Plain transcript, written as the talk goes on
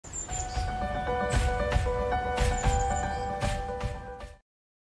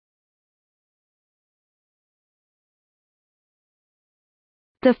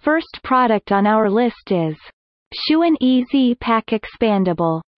The first product on our list is Shooin Easy Pack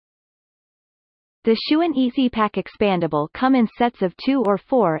Expandable. The Shooin Easy Pack Expandable come in sets of 2 or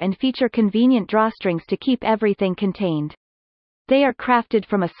 4 and feature convenient drawstrings to keep everything contained. They are crafted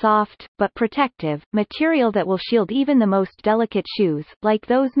from a soft, but protective, material that will shield even the most delicate shoes, like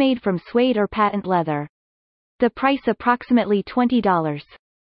those made from suede or patent leather. The price approximately $20.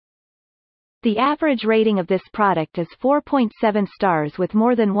 The average rating of this product is 4.7 stars with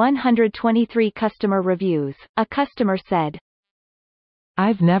more than 123 customer reviews. A customer said,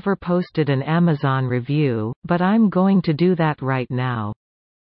 "I've never posted an Amazon review, but I'm going to do that right now.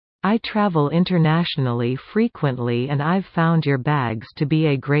 I travel internationally frequently and I've found your bags to be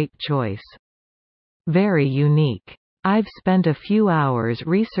a great choice. Very unique. I've spent a few hours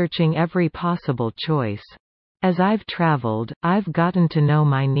researching every possible choice. As I've traveled, I've gotten to know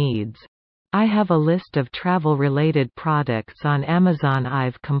my needs. I have a list of travel-related products on Amazon.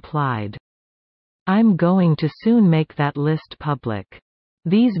 I've complied. I'm going to soon make that list public.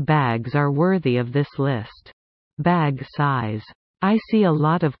 These bags are worthy of this list. Bag size. I see a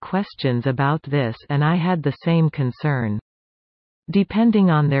lot of questions about this and I had the same concern. Depending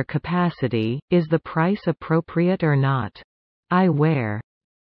on their capacity, is the price appropriate or not? I wear."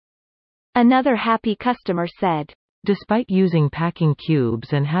 Another happy customer said, "Despite using packing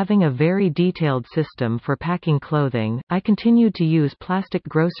cubes and having a very detailed system for packing clothing, I continued to use plastic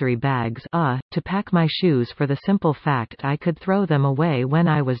grocery bags to pack my shoes for the simple fact I could throw them away when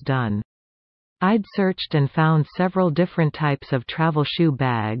I was done. I'd searched and found several different types of travel shoe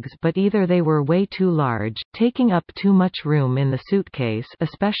bags, but either they were way too large, taking up too much room in the suitcase,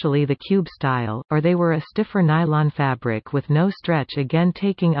 especially the cube style, or they were a stiffer nylon fabric with no stretch, again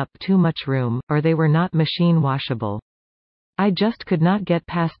taking up too much room, or they were not machine washable. I just could not get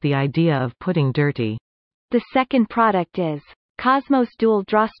past the idea of putting dirty." The second product is Cosmos Dual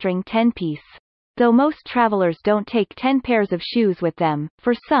Drawstring 10-piece. Though most travelers don't take 10 pairs of shoes with them,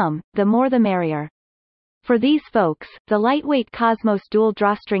 for some, the more the merrier. For these folks, the lightweight Cosmos Dual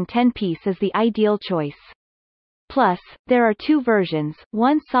Drawstring 10-piece is the ideal choice. Plus, there are 2 versions,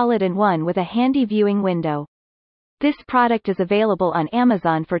 one solid and one with a handy viewing window. This product is available on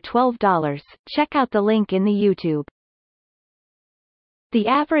Amazon for $12. Check out the link in the YouTube. The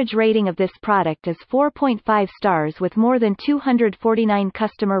average rating of this product is 4.5 stars with more than 249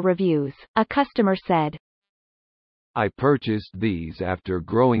 customer reviews. A customer said, "I purchased these after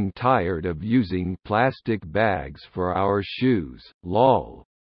growing tired of using plastic bags for our shoes, lol.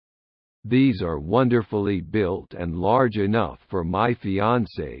 These are wonderfully built and large enough for my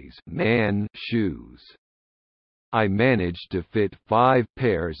fiancé's man shoes. I managed to fit 5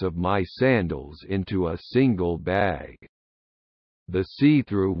 pairs of my sandals into a single bag. The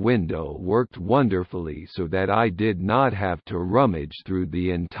see-through window worked wonderfully so that I did not have to rummage through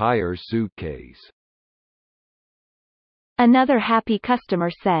the entire suitcase." Another happy customer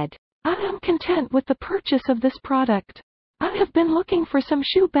said, "I am content with the purchase of this product. I have been looking for some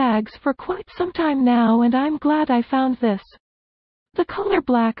shoe bags for quite some time now and I'm glad I found this. The color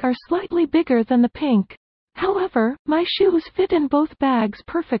black are slightly bigger than the pink. However, my shoes fit in both bags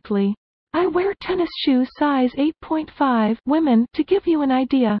perfectly. I wear tennis shoes size 8.5 women to give you an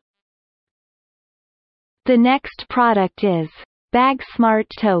idea." The next product is Bagsmart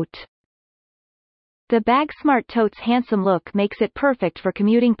Tote. The Bagsmart Tote's handsome look makes it perfect for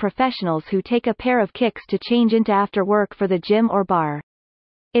commuting professionals who take a pair of kicks to change into after work for the gym or bar.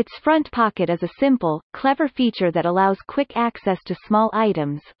 Its front pocket is a simple, clever feature that allows quick access to small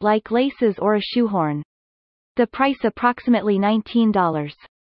items, like laces or a shoehorn. The price approximately $19.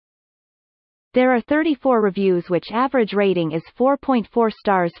 There are 34 reviews which average rating is 4.4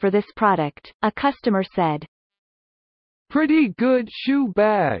 stars for this product. A customer said, "Pretty good shoe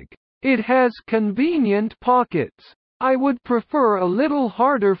bag. It has convenient pockets. I would prefer a little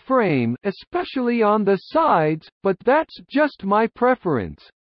harder frame, especially on the sides, but that's just my preference."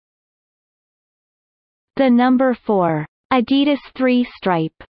 The number 4. Adidas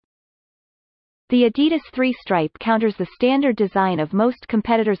 3-stripe. The Adidas 3-stripe counters the standard design of most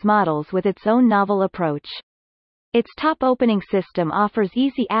competitors' models with its own novel approach. Its top opening system offers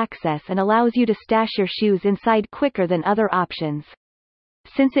easy access and allows you to stash your shoes inside quicker than other options.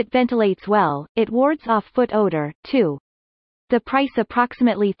 Since it ventilates well, it wards off foot odor, too. The price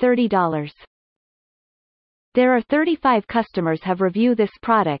approximately $30. There are 35 customers have reviewed this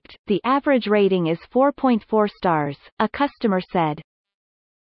product. The average rating is 4.4 stars. A customer said,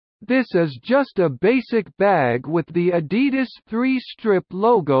 "This is just a basic bag with the Adidas 3-strip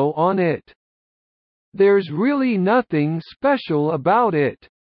logo on it. There's really nothing special about it.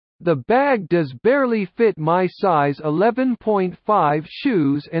 The bag does barely fit my size 11.5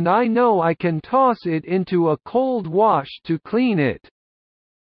 shoes and I know I can toss it into a cold wash to clean it.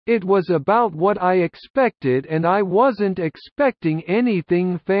 It was about what I expected and I wasn't expecting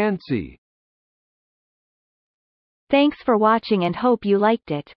anything fancy. Thanks for watching and hope you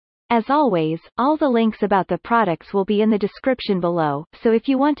liked it. As always, all the links about the products will be in the description below, so if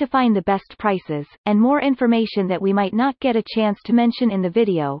you want to find the best prices, and more information that we might not get a chance to mention in the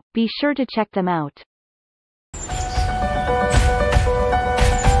video, be sure to check them out.